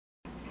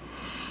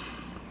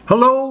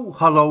Hello,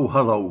 hello,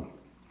 hello.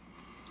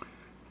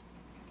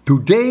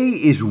 Today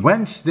is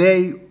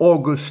Wednesday,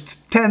 August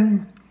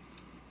 10,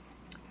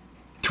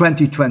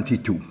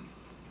 2022.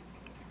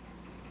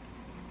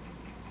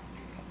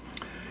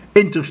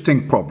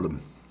 Interesting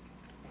problem.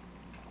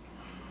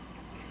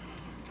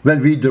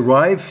 When we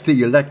derive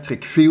the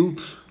electric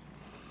field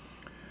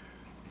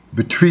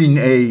between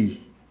a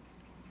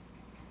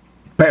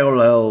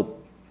parallel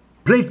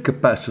plate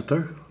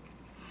capacitor,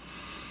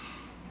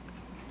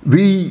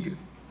 we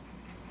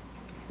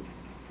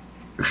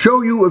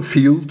show you a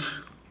field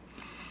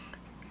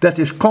that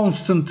is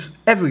constant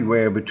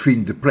everywhere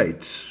between the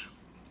plates.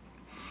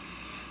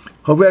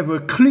 However,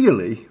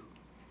 clearly,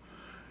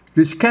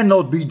 this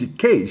cannot be the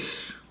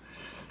case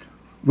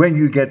when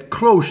you get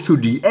close to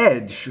the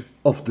edge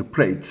of the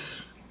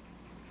plates.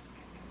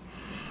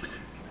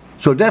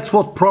 So that's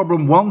what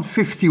problem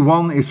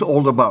 151 is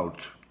all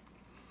about.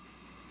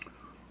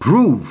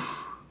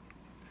 Prove.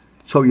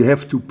 So you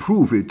have to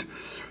prove it.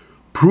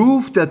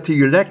 Prove that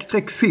the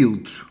electric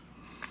field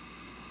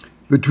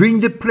between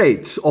the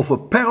plates of a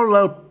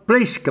parallel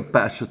plate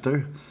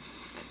capacitor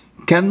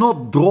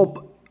cannot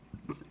drop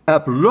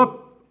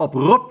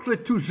abruptly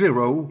to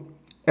zero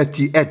at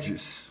the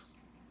edges.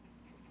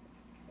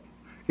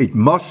 It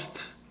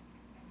must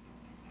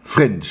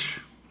fringe.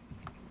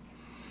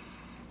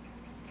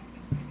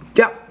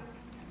 Yeah.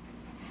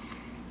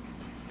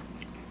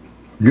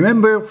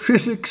 Remember,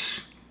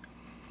 physics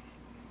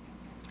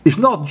is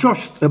not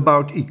just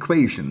about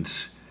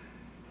equations.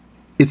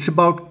 It's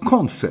about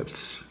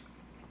concepts.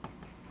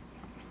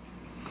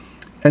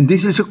 And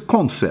this is a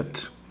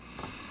concept.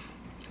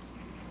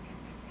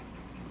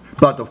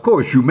 But of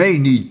course you may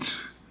need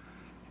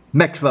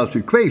Maxwell's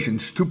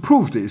equations to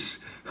prove this,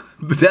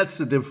 but that's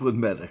a different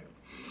matter.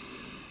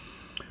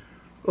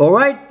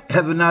 Alright,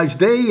 have a nice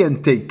day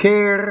and take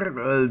care.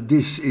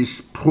 This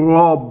is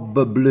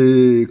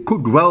probably,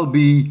 could well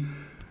be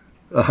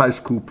a high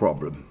school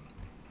problem.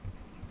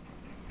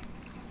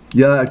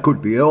 Yeah, it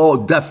could be.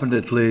 Oh,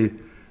 definitely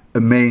a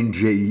main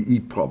JEE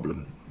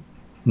problem.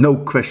 No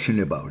question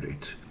about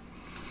it.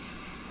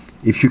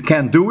 If you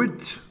can't do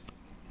it,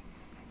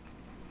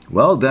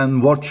 well,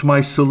 then watch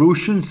my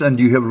solutions and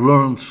you have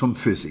learned some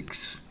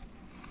physics.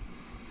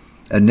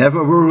 And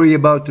never worry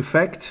about the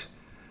fact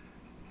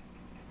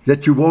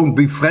that you won't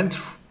be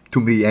friends to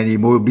me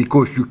anymore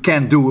because you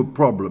can't do a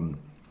problem.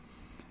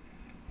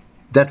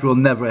 That will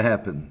never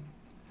happen.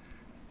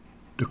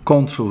 The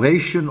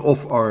conservation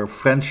of our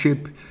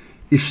friendship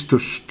is the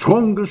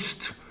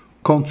strongest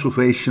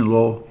conservation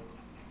law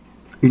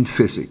in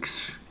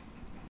physics.